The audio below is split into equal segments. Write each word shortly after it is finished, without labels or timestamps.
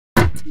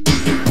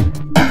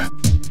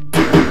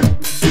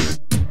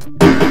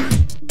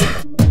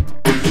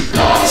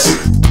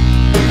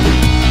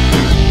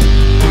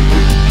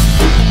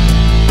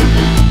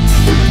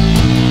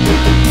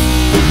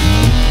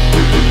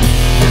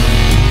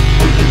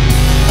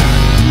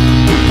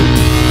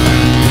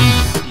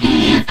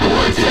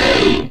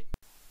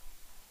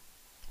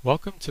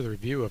Welcome to the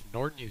review of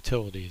Norton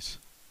Utilities.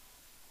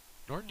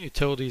 Norton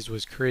Utilities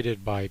was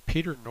created by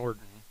Peter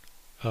Norton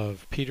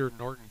of Peter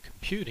Norton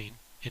Computing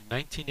in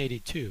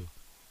 1982.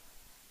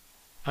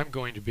 I'm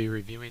going to be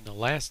reviewing the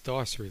last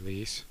DOS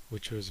release,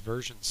 which was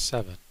version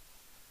 7.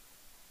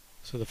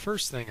 So the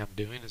first thing I'm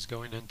doing is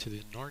going into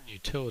the Norton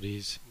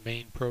Utilities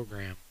main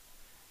program.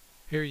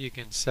 Here you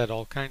can set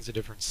all kinds of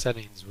different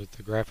settings with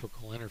the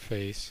graphical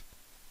interface,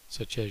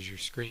 such as your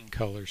screen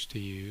colors to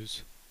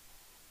use,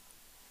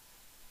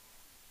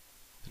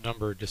 the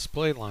number of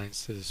display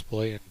lines to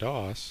display in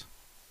DOS,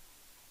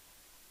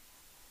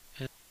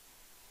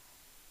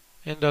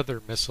 and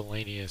other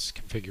miscellaneous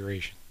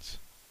configurations.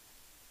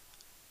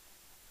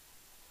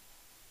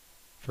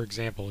 For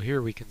example,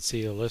 here we can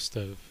see a list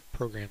of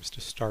programs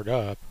to start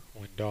up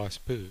when DOS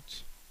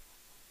boots.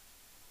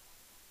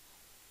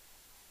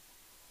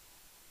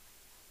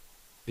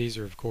 These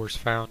are of course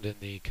found in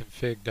the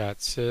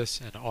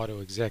config.sys and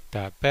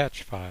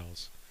autoexec.batch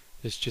files.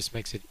 This just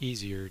makes it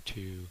easier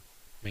to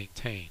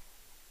maintain.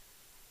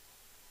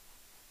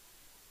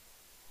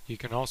 You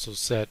can also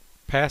set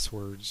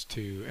passwords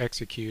to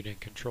execute and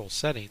control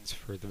settings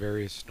for the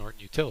various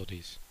Norton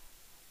utilities.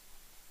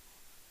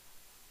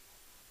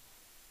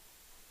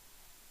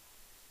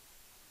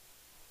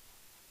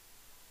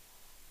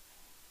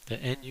 The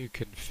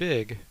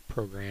nuconfig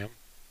program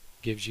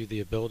gives you the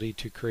ability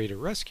to create a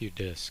rescue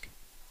disk.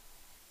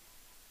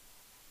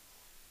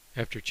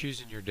 After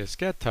choosing your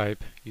diskette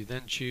type, you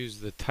then choose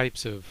the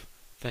types of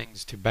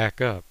things to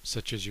back up,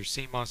 such as your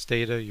CMOS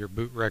data, your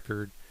boot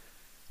record,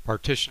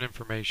 partition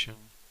information,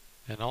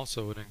 and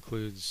also it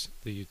includes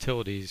the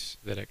utilities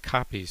that it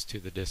copies to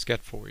the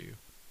diskette for you.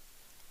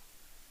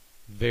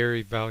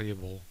 Very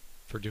valuable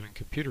for doing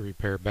computer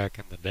repair back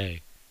in the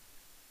day.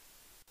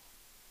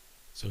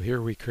 So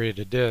here we create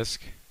a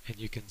disk and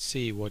you can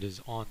see what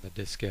is on the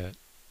diskette.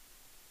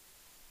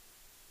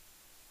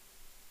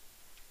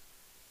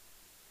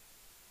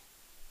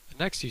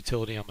 The next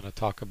utility I'm going to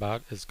talk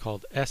about is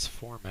called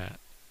S-Format.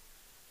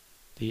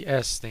 The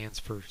S stands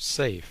for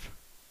safe.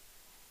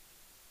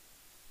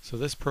 So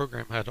this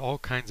program had all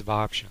kinds of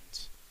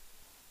options.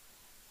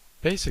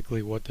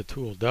 Basically what the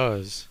tool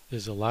does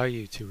is allow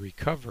you to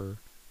recover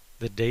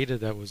the data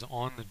that was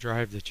on the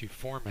drive that you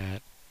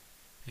format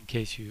in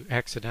case you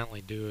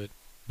accidentally do it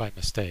by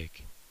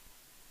mistake.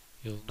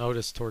 You'll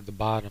notice toward the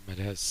bottom it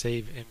has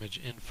Save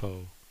Image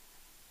Info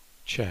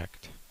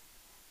checked.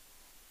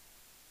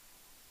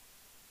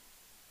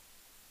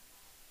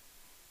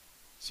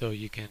 So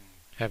you can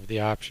have the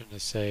option to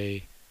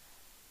say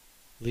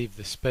leave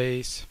the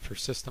space for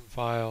system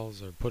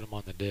files or put them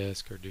on the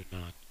disk or do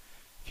none.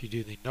 If you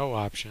do the no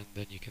option,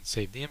 then you can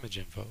save the image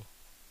info.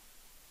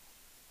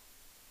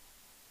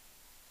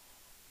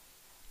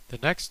 The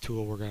next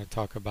tool we're going to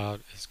talk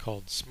about is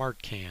called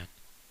SmartCan.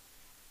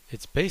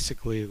 It's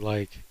basically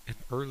like an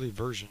early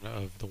version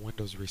of the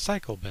Windows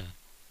Recycle Bin.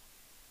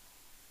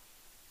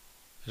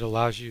 It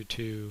allows you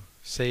to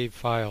save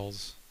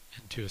files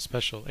into a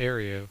special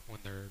area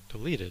when they're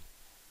deleted.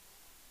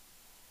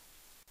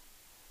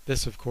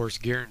 This of course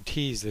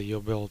guarantees that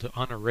you'll be able to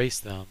unerase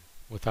them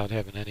without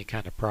having any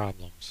kind of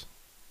problems.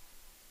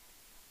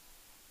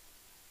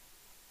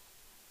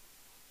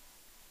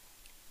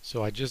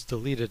 So I just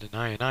deleted an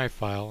INI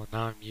file and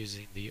now I'm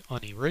using the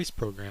unerase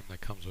program that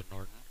comes with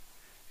Norton,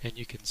 and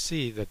you can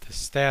see that the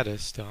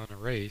status to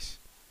unerase,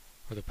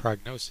 or the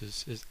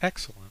prognosis, is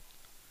excellent.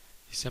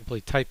 You simply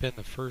type in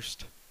the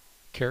first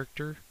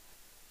character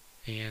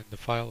and the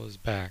file is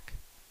back.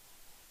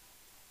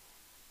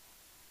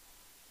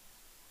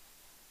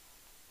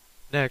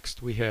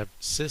 Next we have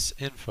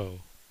sysinfo.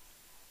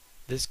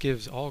 This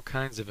gives all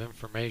kinds of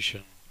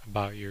information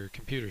about your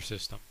computer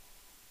system.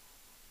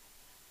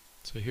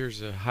 So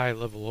here's a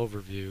high-level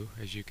overview,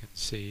 as you can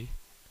see,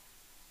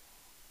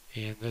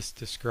 and this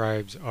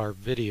describes our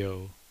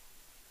video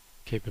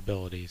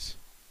capabilities.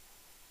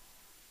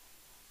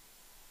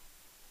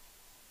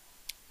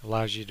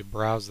 Allows you to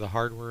browse the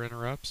hardware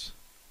interrupts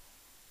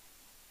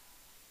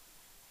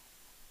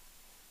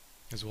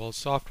as well as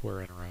software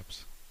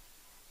interrupts.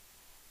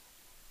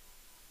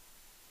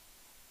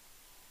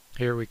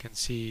 Here we can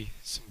see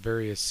some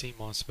various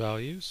CMOS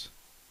values.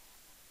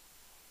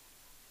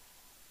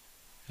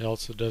 It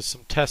also does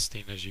some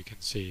testing, as you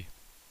can see.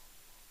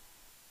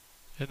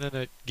 And then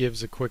it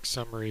gives a quick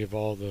summary of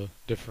all the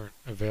different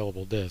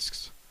available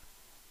disks.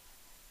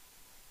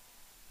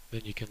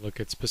 Then you can look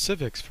at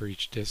specifics for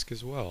each disk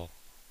as well.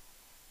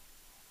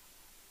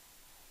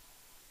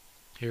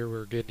 Here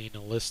we're getting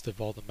a list of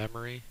all the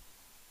memory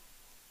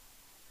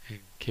and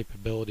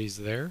capabilities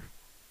there.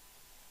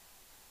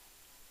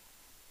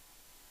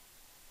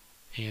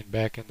 And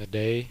back in the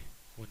day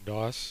when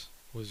DOS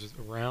was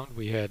around,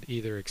 we had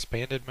either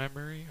expanded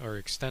memory or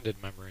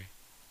extended memory.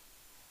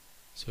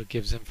 So it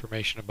gives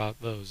information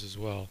about those as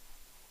well.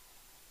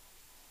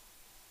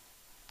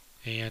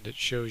 And it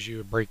shows you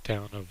a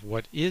breakdown of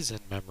what is in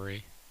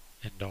memory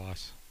in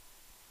DOS.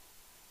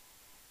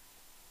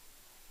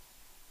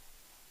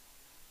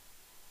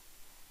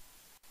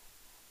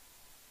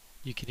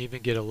 You can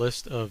even get a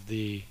list of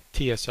the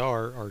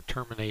TSR, or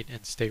terminate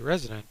and stay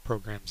resident,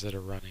 programs that are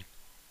running,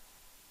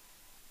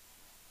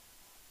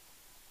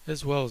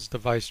 as well as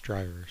device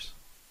drivers.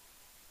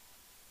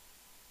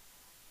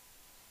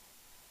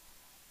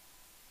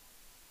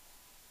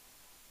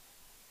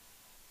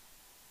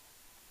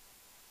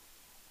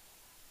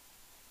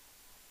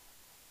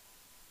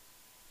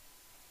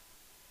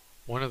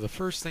 One of the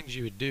first things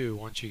you would do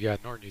once you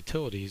got Norton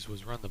Utilities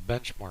was run the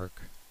benchmark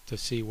to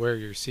see where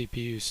your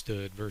CPU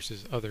stood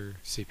versus other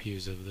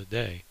CPUs of the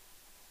day.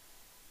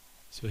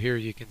 So here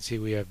you can see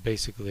we have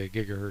basically a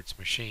gigahertz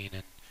machine,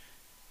 and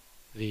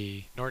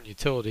the Norton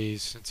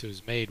Utilities, since it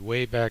was made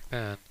way back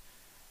then,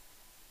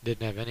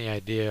 didn't have any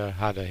idea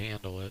how to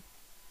handle it.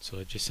 So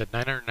it just said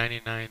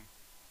 999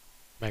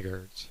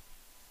 megahertz.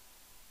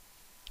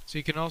 So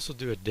you can also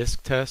do a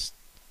disk test,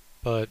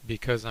 but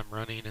because I'm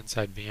running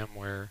inside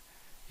VMware,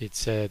 it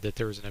said that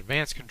there was an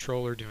advanced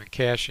controller doing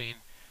caching,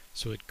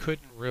 so it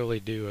couldn't really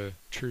do a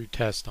true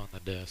test on the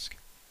disk.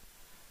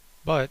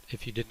 But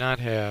if you did not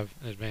have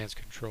an advanced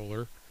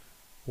controller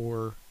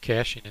or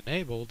caching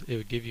enabled, it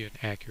would give you an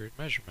accurate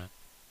measurement.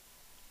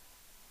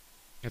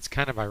 It's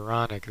kind of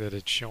ironic that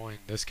it's showing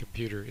this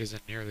computer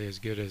isn't nearly as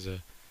good as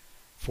a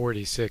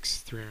 486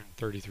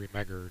 333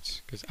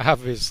 megahertz, because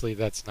obviously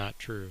that's not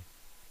true.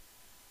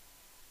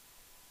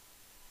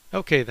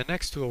 Okay, the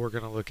next tool we're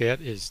going to look at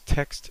is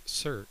text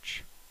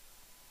search.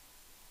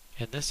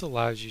 And this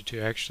allows you to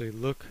actually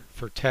look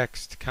for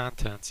text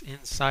contents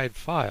inside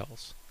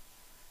files,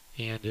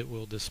 and it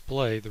will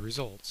display the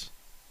results.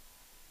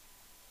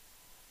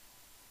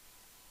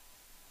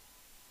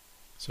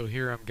 So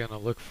here I'm going to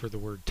look for the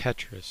word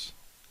Tetris.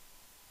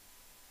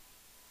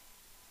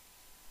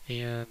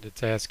 And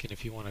it's asking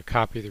if you want to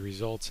copy the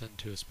results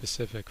into a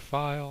specific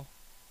file.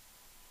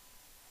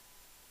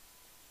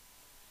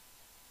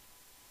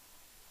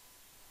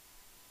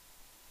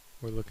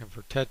 We're looking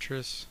for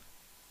Tetris.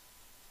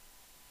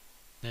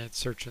 And it's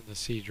searching the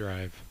C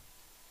drive.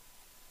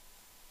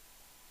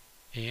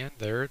 And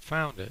there it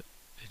found it.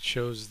 It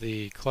shows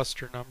the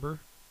cluster number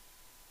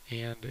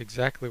and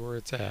exactly where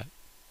it's at.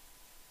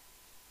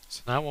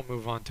 So now we'll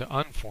move on to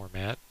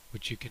unformat,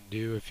 which you can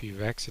do if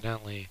you've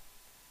accidentally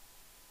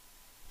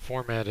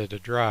formatted a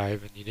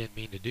drive and you didn't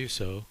mean to do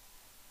so.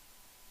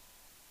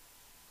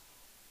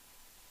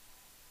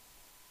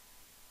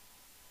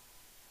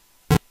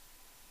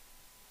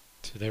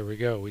 So there we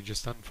go, we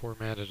just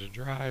unformatted a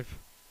drive.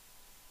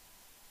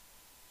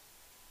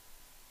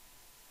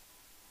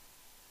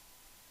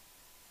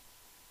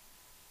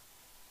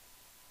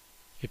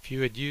 If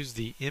you had used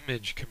the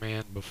image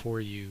command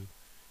before you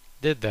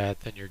did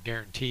that, then you're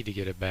guaranteed to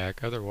get it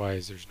back.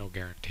 Otherwise, there's no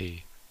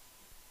guarantee.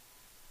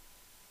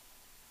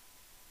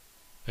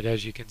 But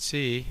as you can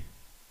see,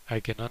 I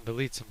can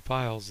undelete some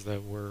files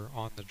that were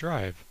on the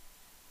drive.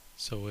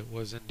 So it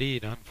was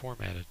indeed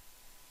unformatted.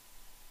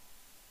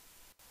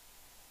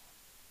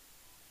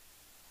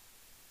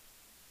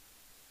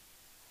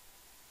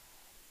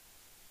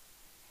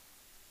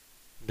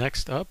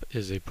 Next up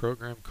is a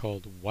program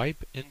called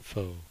Wipe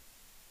Info.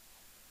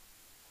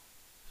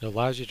 It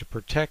allows you to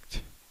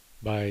protect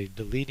by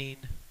deleting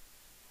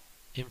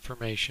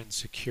information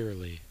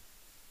securely.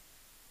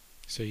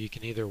 So you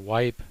can either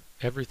wipe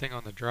everything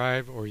on the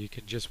drive or you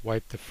can just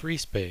wipe the free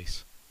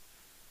space.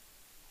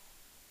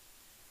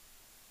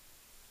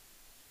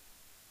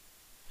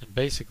 And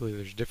basically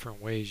there's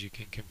different ways you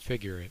can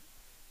configure it.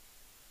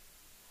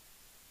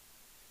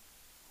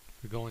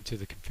 If we go into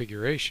the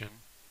configuration,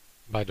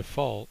 by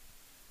default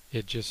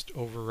it just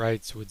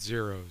overwrites with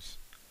zeros.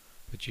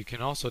 But you can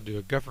also do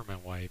a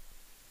government wipe,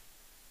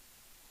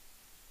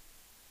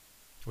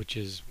 which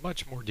is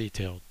much more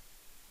detailed.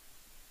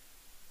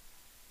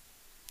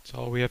 So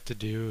all we have to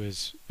do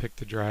is pick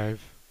the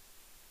drive,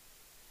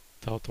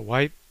 tell it to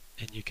wipe,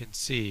 and you can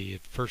see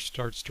it first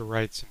starts to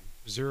write some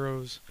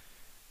zeros,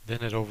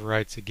 then it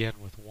overwrites again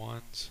with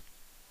ones,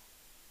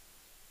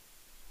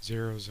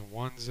 zeros and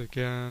ones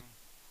again,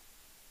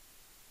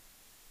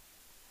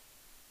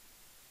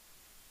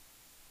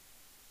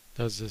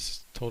 does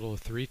this total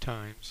of 3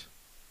 times,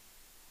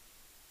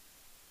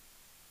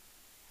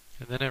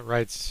 and then it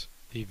writes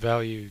the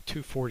value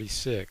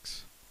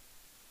 246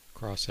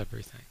 across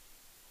everything.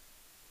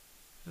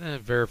 And then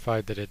it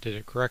verified that it did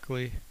it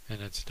correctly,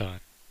 and it's done.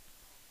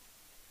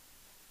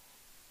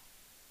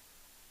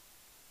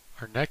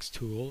 Our next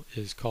tool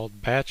is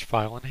called Batch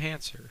File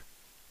Enhancer,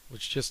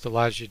 which just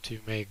allows you to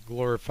make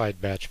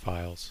glorified batch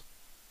files.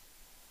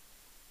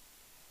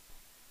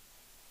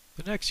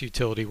 The next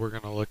utility we're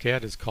going to look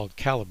at is called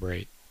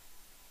Calibrate.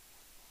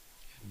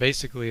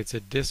 Basically, it's a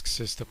disk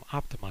system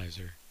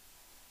optimizer.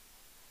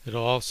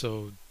 It'll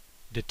also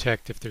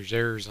detect if there's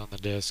errors on the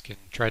disk and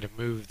try to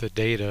move the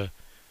data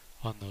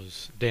on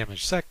those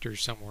damaged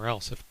sectors somewhere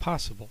else if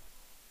possible.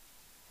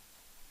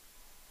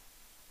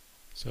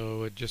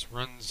 So it just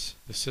runs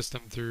the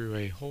system through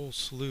a whole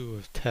slew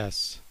of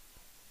tests.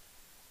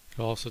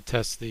 It'll also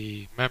test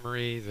the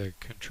memory, the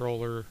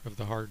controller of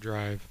the hard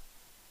drive,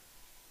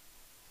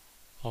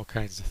 all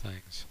kinds of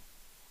things.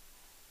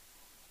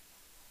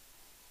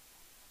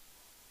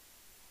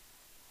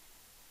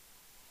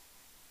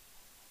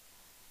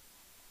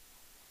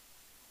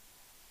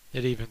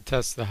 It even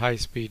tests the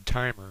high-speed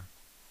timer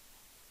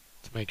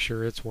to make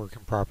sure it's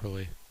working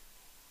properly.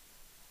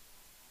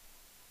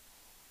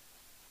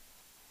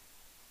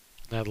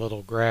 That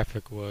little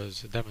graphic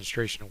was a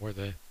demonstration of where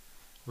the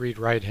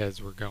read-write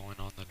heads were going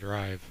on the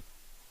drive.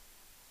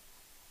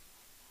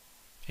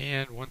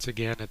 And once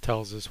again, it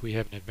tells us we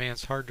have an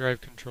advanced hard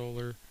drive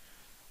controller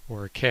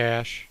or a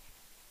cache.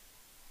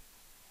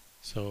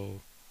 So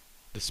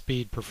the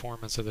speed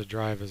performance of the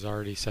drive is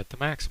already set to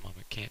maximum.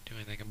 It can't do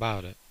anything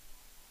about it.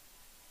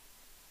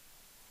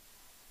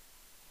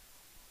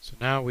 So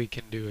now we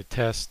can do a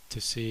test to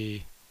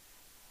see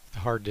if the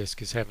hard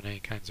disk is having any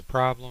kinds of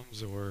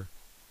problems or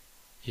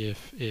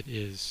if it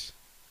is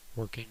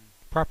working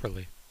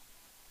properly.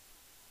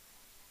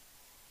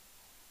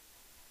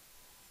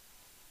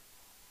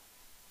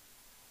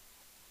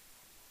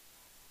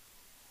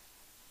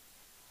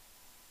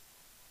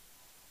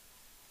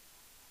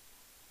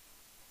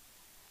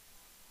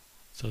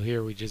 So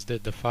here we just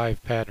did the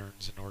 5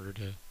 patterns in order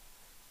to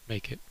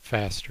make it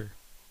faster.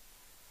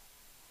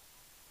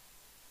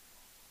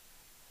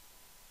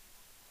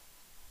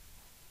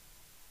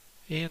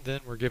 And then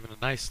we're given a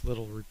nice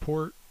little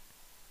report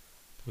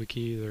that we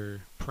can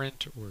either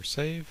print or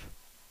save.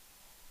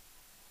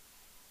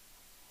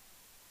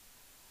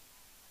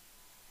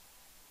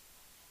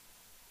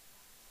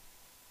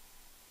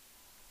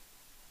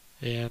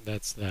 And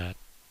that's that.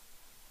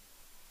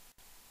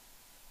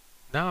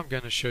 Now I'm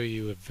going to show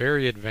you a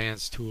very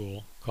advanced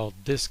tool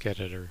called Disk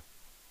Editor.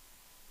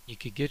 You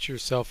could get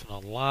yourself in a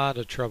lot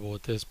of trouble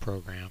with this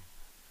program.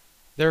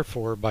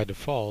 Therefore, by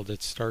default,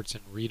 it starts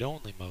in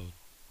read-only mode.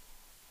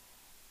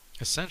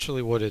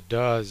 Essentially what it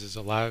does is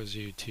allows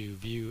you to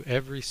view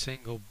every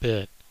single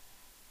bit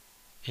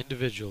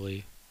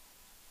individually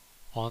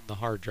on the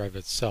hard drive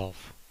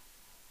itself.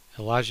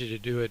 It allows you to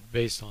do it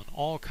based on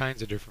all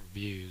kinds of different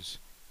views.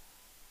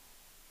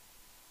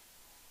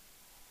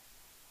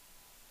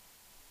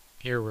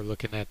 Here we're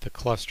looking at the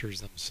clusters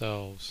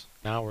themselves.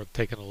 Now we're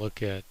taking a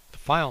look at the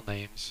file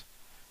names,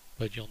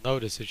 but you'll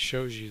notice it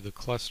shows you the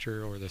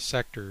cluster or the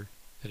sector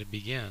that it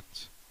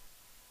begins.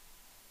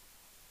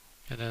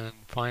 And then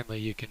finally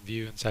you can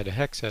view inside a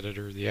hex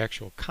editor the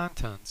actual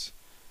contents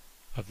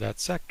of that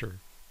sector.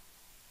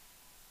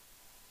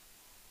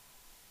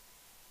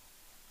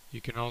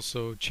 You can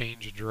also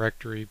change a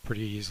directory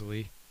pretty easily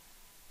in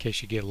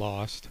case you get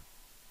lost.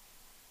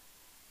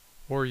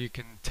 Or you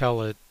can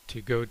tell it to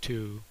go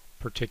to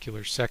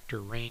particular sector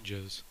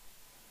ranges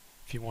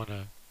if you want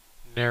to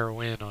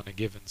narrow in on a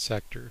given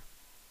sector.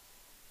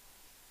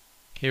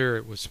 Here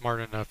it was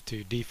smart enough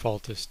to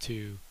default us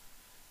to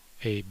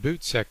a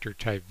boot sector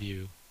type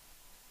view.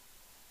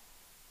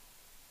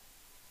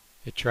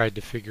 It tried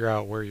to figure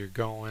out where you're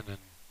going and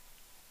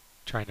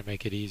trying to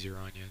make it easier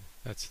on you.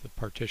 That's the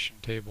partition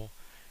table.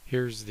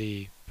 Here's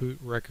the boot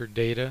record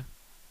data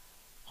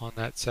on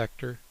that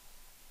sector.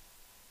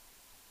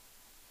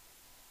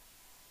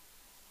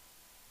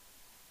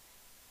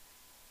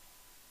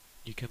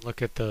 You can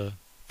look at the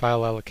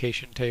file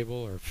allocation table,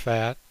 or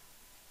FAT. It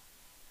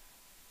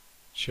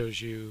shows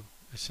you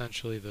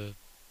essentially the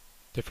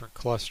different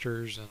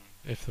clusters and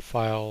if the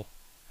file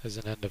has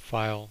an end of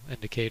file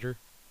indicator.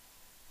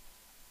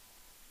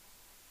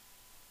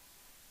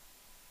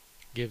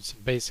 Gives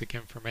some basic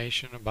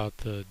information about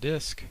the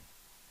disk.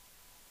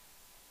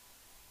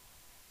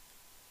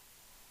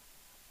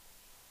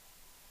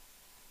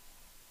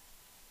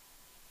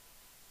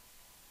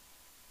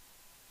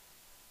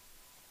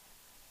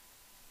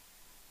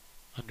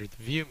 Under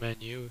the View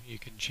menu, you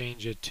can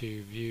change it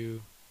to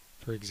view,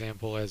 for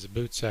example, as a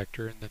boot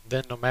sector, and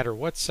then no matter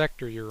what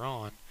sector you're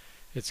on,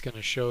 it's going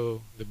to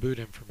show the boot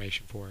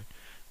information for it,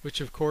 which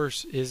of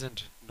course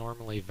isn't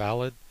normally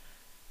valid,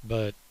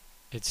 but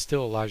it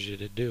still allows you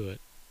to do it.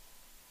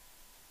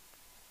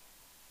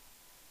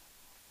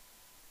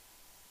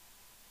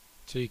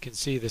 So you can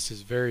see this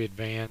is very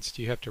advanced.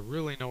 You have to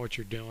really know what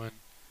you're doing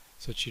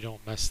so that you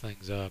don't mess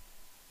things up.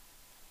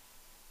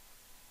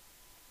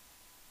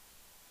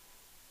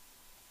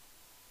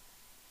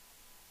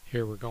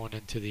 Here we're going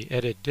into the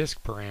Edit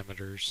Disk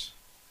Parameters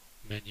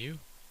menu,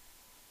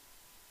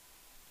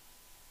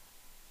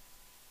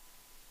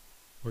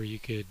 where you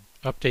could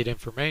update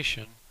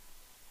information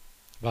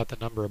about the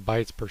number of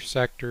bytes per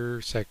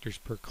sector, sectors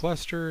per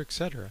cluster,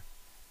 etc.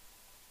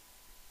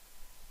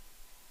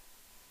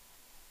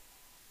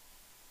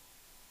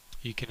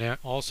 You can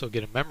also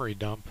get a memory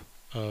dump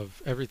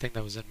of everything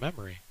that was in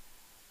memory.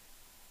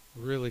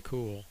 Really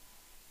cool.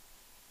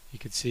 You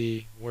could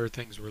see where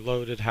things were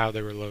loaded, how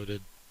they were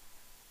loaded.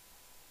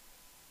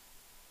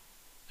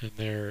 And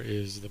there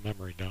is the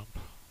memory dump.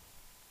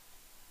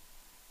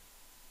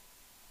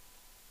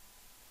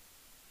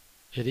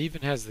 It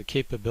even has the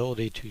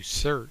capability to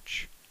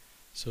search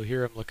So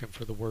here I'm looking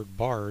for the word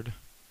barred,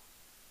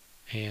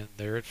 and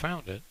there it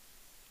found it.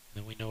 And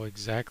then we know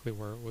exactly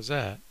where it was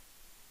at.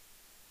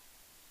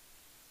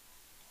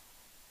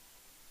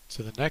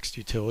 So the next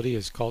utility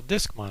is called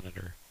Disk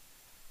Monitor.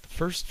 The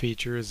first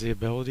feature is the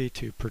ability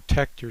to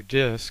protect your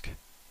disk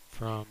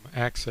from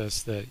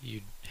access that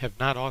you have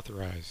not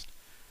authorized.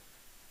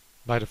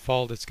 By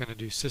default, it's going to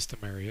do system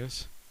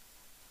areas.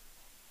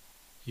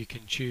 You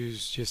can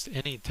choose just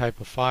any type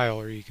of file,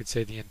 or you could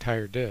say the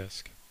entire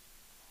disk.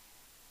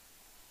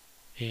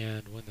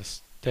 And when the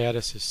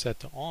status is set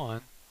to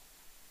on,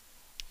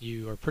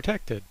 you are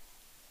protected.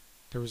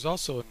 There was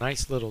also a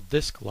nice little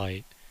disk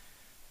light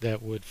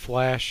that would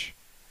flash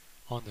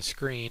on the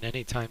screen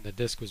anytime the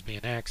disk was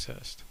being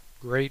accessed.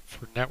 Great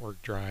for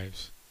network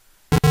drives.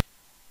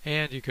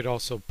 And you could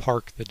also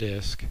park the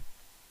disk,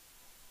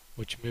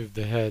 which moved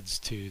the heads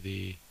to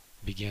the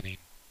beginning.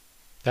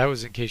 That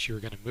was in case you were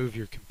going to move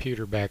your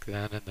computer back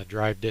then and the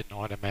drive didn't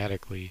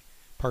automatically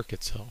park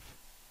itself.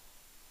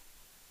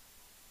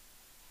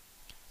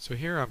 So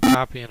here I'm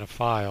copying a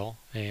file,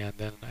 and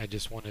then I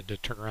just wanted to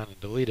turn around and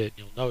delete it,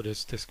 and you'll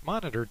notice Disk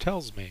Monitor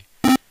tells me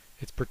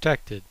it's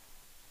protected.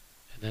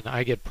 And then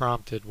I get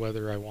prompted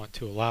whether I want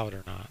to allow it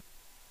or not.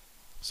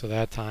 So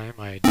that time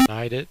I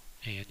denied it,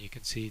 and you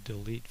can see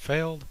delete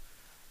failed.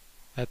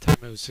 That time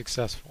it was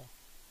successful.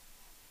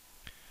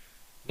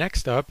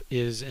 Next up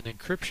is an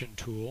encryption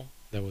tool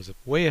that was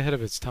way ahead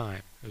of its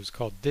time. It was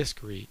called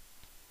DiskRead.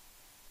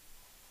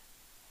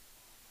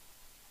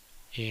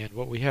 And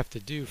what we have to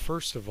do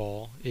first of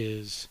all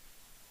is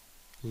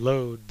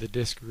load the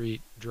DiskRead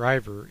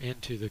driver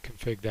into the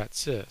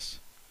config.sys.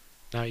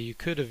 Now you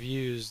could have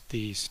used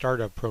the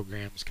startup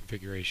program's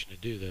configuration to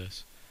do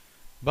this,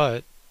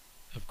 but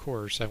of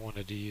course I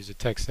wanted to use a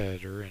text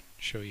editor and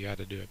show you how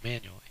to do it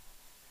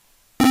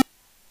manually.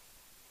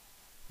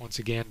 Once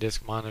again,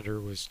 Disk Monitor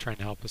was trying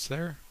to help us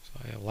there,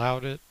 so I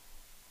allowed it,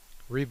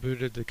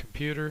 rebooted the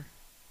computer.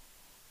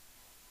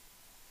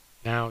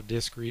 Now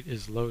DiskRead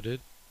is loaded,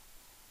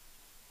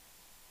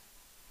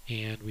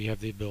 and we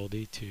have the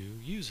ability to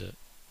use it.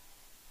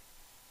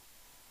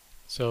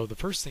 So the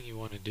first thing you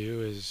want to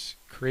do is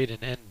create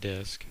an end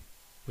disk,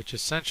 which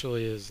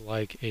essentially is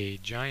like a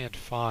giant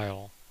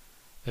file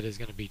that is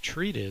going to be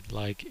treated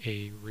like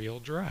a real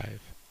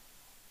drive.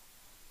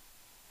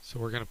 So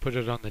we're going to put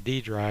it on the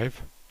D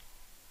drive,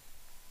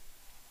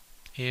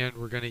 and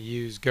we're going to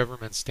use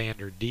government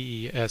standard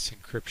DES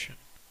encryption.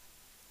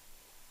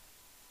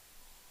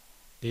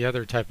 The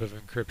other type of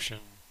encryption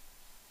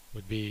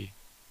would be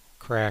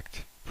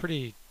cracked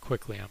pretty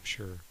quickly, I'm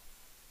sure.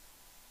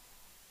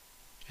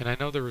 And I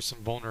know there were some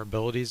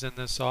vulnerabilities in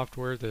this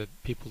software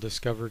that people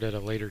discovered at a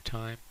later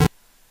time,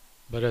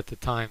 but at the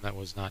time that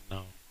was not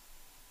known.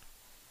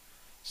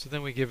 So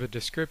then we give a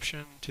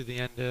description to the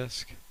end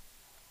disk,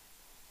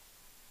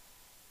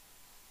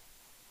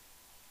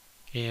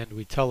 and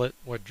we tell it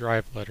what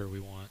drive letter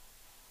we want.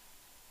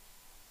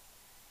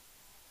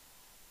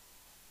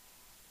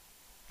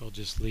 We'll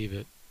just leave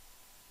it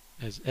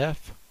as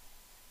F.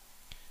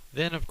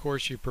 Then of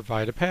course you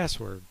provide a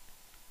password.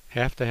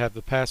 Have to have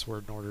the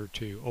password in order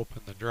to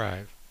open the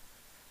drive.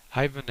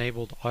 I've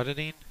enabled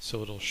auditing,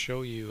 so it'll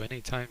show you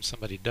anytime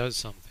somebody does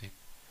something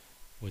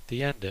with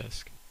the end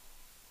disk.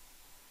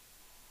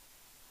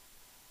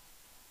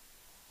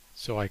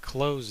 So I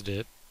closed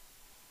it,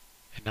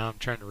 and now I'm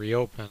trying to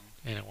reopen,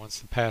 and it wants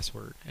the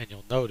password. And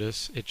you'll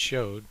notice it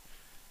showed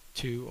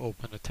 2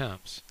 open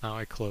attempts. Now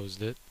I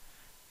closed it,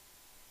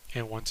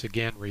 and once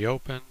again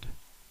reopened,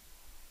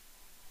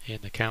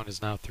 and the count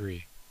is now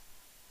 3.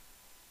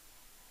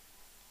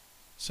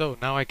 So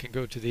now I can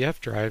go to the F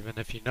drive, and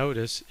if you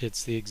notice,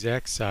 it's the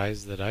exact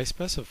size that I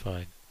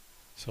specified.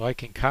 So I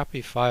can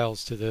copy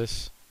files to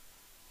this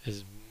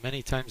as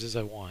many times as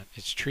I want.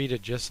 It's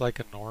treated just like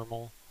a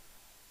normal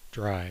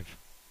drive.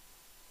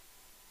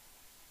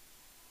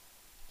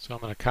 So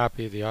I'm going to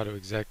copy the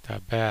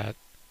autoexec.bat,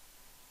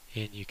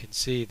 and you can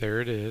see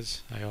there it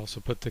is. I also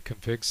put the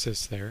config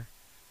sys there.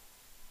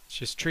 It's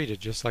just treated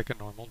just like a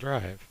normal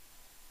drive.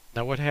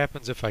 Now what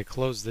happens if I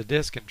close the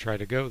disk and try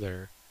to go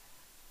there?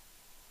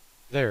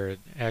 There, it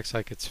acts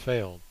like it's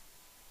failed.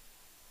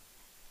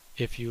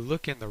 If you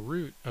look in the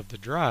root of the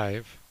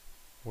drive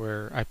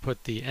where I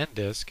put the end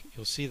disk,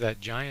 you'll see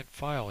that giant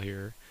file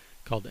here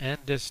called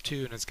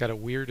ndist2, and it's got a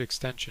weird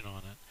extension on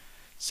it.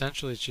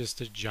 Essentially it's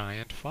just a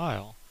giant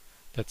file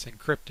that's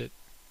encrypted.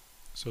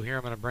 So here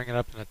I'm going to bring it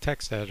up in a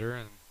text editor,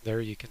 and there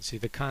you can see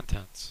the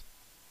contents.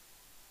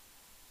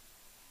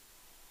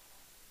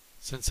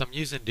 Since I'm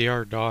using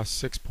DR-DOS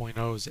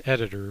 6.0's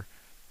editor,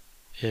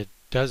 it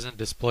doesn't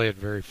display it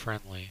very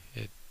friendly.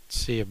 It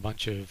see a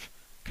bunch of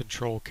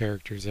control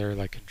characters there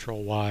like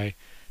control Y.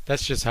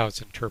 That's just how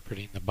it's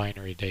interpreting the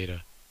binary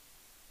data.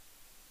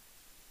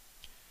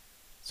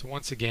 So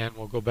once again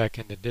we'll go back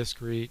into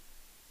DiskRead.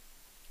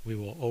 We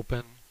will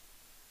open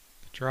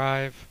the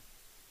drive.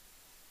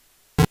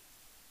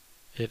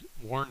 It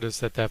warned us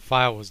that that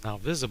file was now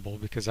visible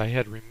because I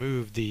had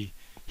removed the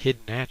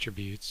hidden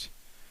attributes.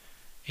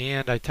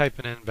 And I type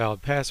an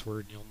invalid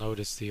password, and you'll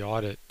notice the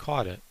audit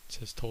caught it. It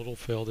says total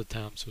failed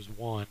attempts was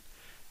 1.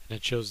 and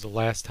it shows the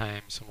last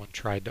time someone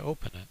tried to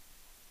open it.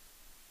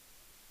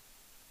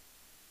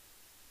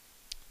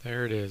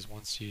 There it is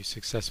once you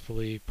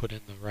successfully put in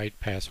the right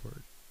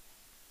password.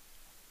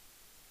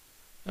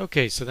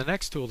 Okay, so the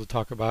next tool to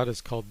talk about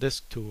is called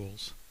Disk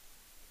Tools.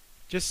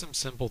 Just some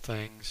simple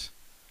things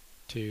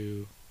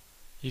to,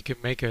 you can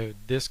make a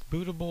disk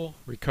bootable,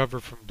 recover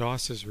from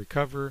DOS's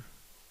recover,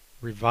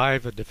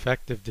 revive a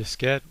defective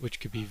diskette, which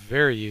could be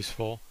very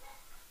useful,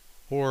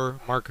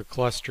 or mark a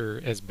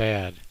cluster as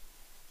bad.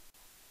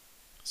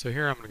 So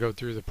here I'm going to go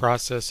through the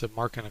process of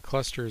marking a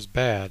cluster as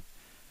bad.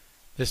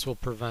 This will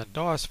prevent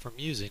DOS from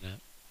using it.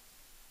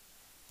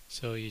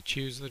 So you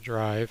choose the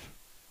drive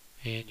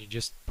and you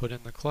just put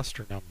in the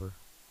cluster number.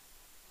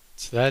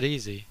 It's that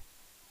easy.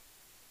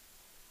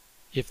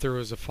 If there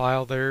was a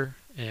file there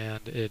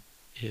and it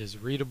is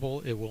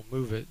readable, it will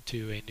move it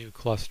to a new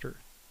cluster.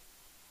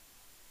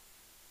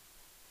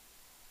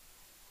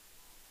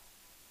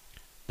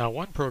 Now,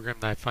 one program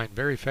that I find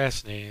very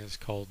fascinating is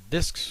called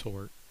Disk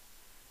Sort.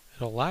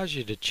 It allows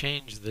you to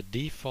change the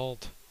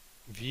default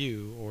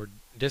view or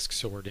disk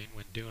sorting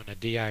when doing a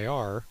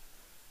dir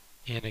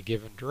in a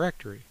given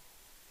directory.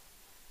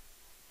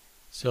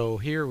 So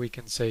here we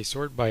can say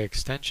sort by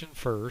extension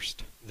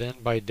first, then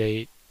by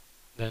date,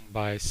 then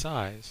by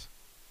size.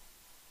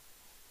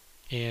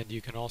 And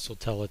you can also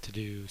tell it to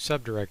do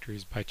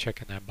subdirectories by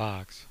checking that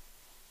box.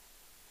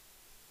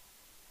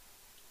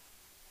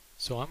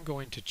 So I'm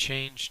going to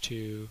change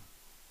to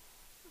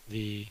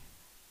the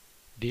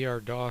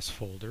DRDOS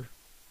folder,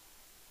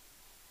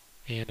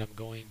 and I'm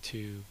going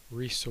to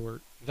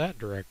resort that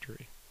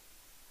directory.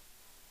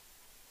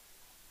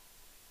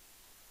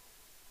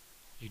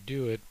 You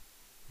do it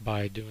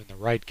by doing the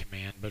right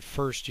command, but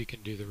first you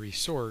can do the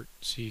resort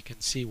so you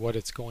can see what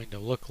it's going to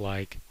look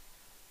like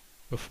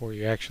before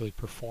you actually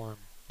perform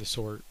the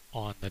sort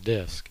on the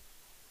disk.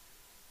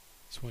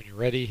 So when you're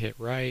ready, hit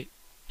right,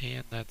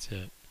 and that's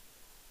it.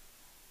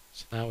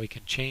 So now we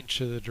can change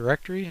to the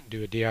directory and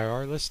do a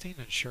dir listing,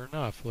 and sure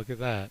enough, look at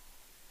that.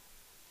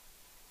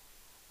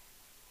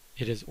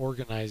 It has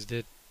organized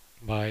it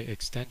by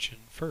extension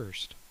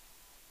first.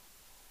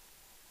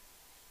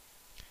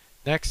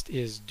 Next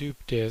is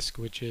dupe disk,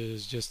 which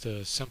is just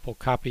a simple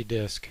copy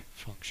disk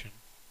function.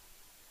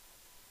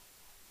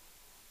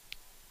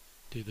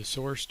 Do the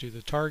source, do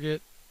the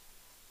target,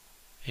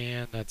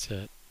 and that's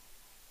it.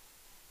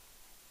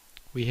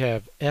 We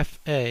have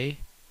FA,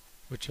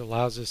 which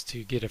allows us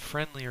to get a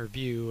friendlier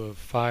view of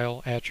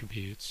file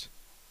attributes.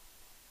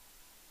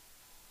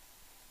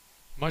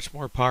 Much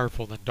more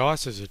powerful than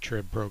DOS as a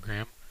trib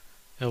program.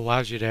 It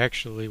allows you to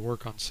actually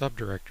work on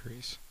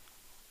subdirectories.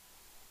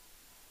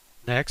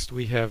 Next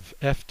we have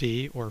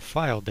FD, or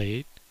file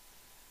date.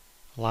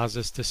 Allows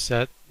us to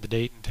set the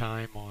date and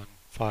time on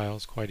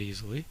files quite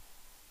easily.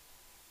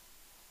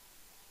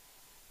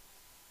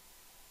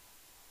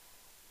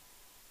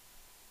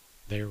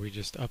 There we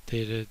just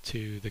updated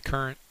to the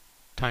current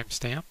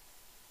timestamp.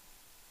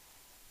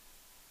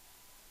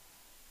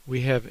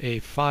 We have a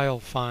file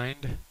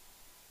find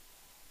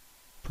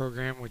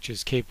program which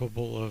is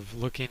capable of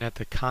looking at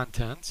the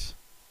contents.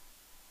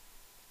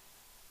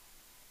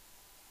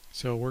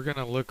 So we're going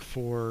to look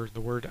for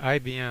the word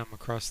IBM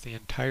across the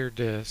entire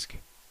disk,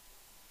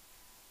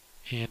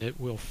 and it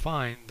will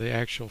find the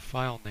actual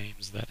file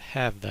names that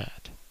have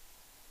that.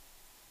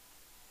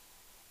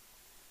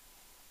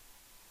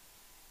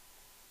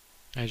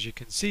 As you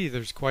can see,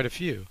 there's quite a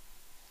few.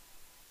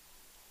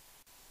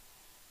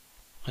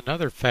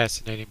 Another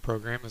fascinating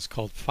program is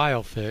called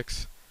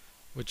FileFix,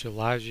 which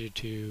allows you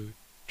to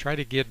try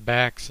to get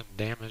back some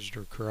damaged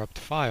or corrupt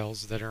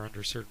files that are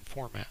under certain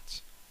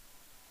formats.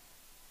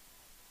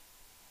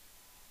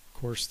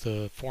 Of course,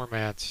 the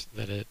formats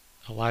that it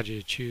allowed you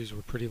to choose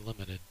were pretty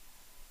limited.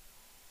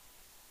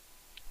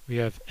 We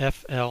have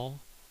FL,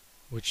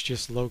 which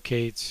just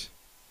locates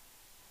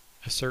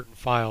a certain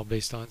file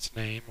based on its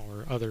name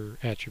or other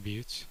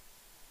attributes.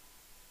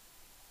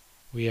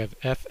 We have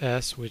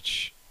FS,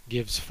 which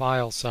gives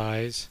file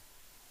size,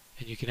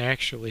 and you can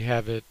actually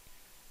have it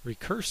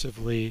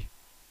recursively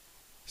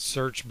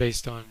search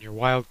based on your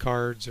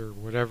wildcards or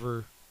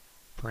whatever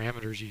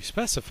parameters you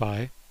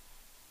specify.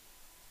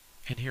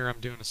 And here I'm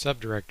doing a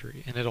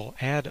subdirectory, and it'll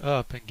add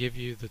up and give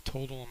you the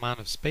total amount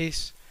of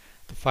space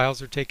the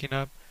files are taking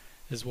up,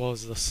 as well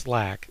as the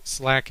slack.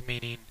 Slack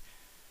meaning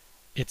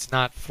it's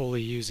not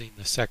fully using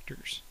the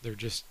sectors.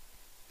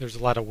 There's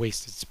a lot of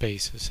wasted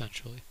space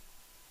essentially.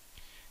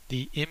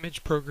 The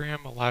image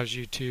program allows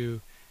you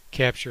to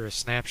capture a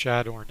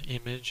snapshot or an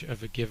image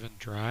of a given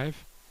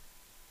drive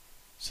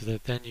so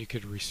that then you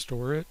could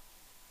restore it.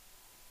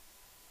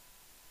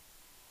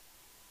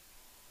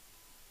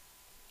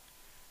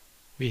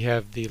 We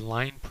have the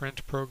line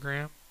print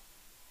program,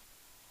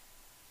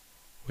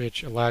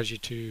 which allows you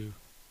to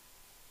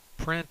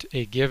print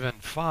a given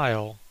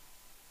file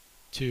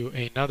to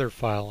another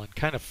file and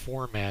kind of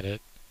format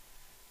it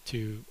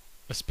to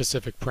a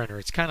specific printer.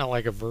 It's kind of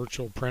like a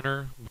virtual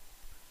printer.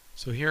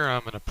 So here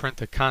I'm going to print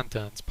the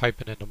contents,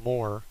 pipe it into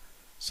more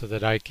so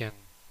that I can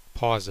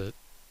pause it.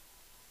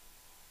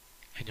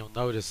 And you'll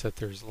notice that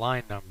there's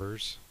line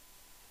numbers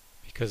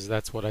because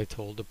that's what I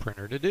told the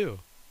printer to do.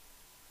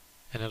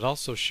 And it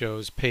also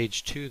shows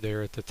page 2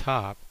 there at the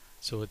top,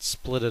 so it's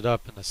split it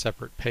up into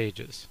separate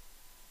pages.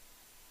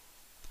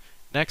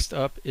 Next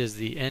up is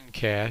the N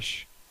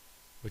cache,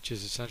 which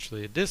is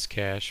essentially a disk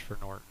cache for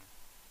Norton.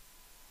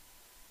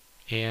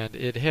 And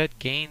it had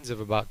gains of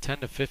about 10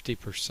 to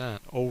 50%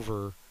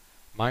 over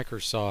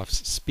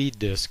Microsoft's Speed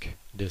Disk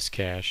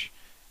cache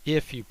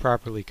if you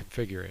properly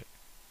configure it.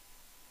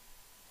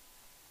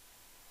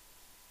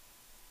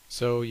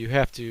 So you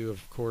have to,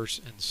 of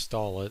course,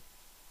 install it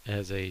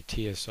as a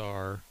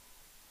TSR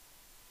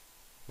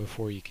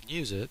before you can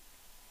use it.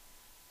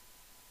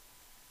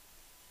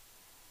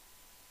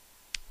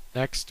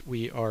 Next,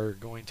 we are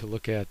going to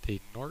look at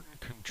the Norton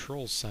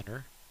Control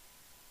Center,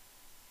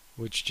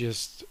 which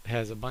just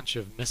has a bunch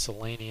of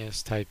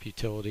miscellaneous type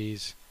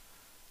utilities,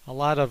 a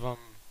lot of them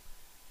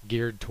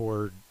geared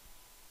toward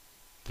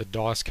the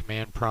DOS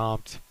command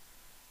prompt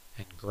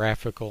and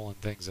graphical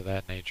and things of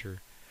that nature.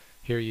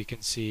 Here you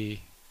can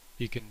see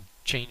you can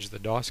change the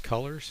DOS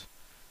colors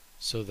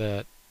so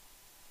that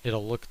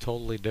it'll look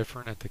totally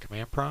different at the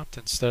command prompt.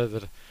 Instead of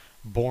the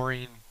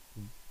boring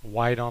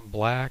white on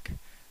black,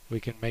 we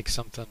can make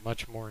something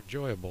much more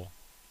enjoyable,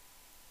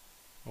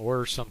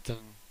 or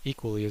something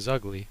equally as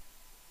ugly.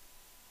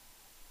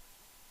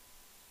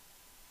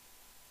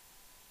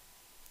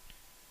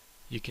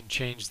 You can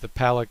change the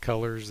palette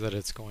colors that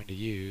it's going to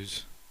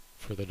use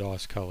for the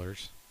DOS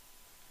colors.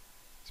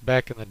 So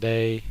back in the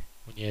day,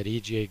 when you had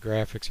EGA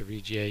graphics or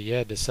VGA, you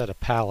had to set a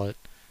palette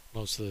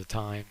most of the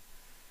time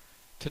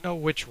to know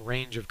which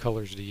range of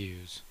colors to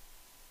use.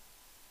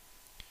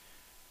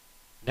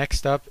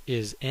 Next up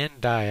is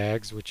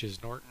NDiags, which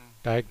is Norton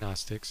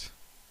Diagnostics,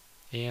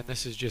 and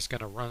this is just going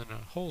to run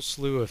a whole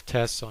slew of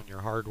tests on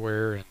your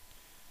hardware and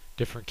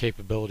different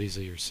capabilities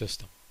of your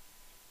system.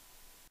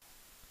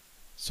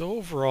 So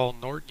overall,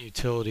 Norton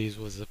Utilities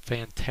was a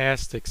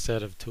fantastic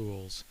set of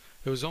tools.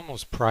 It was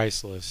almost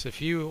priceless.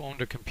 If you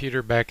owned a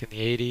computer back in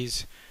the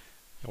 80s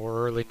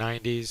or early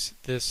 90s,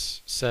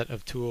 this set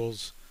of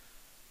tools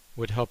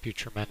would help you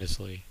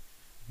tremendously.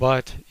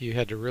 But you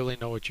had to really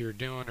know what you were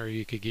doing, or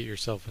you could get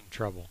yourself in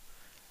trouble.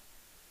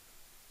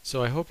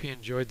 So I hope you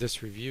enjoyed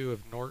this review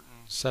of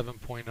Norton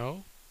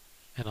 7.0,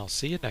 and I'll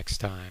see you next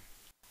time.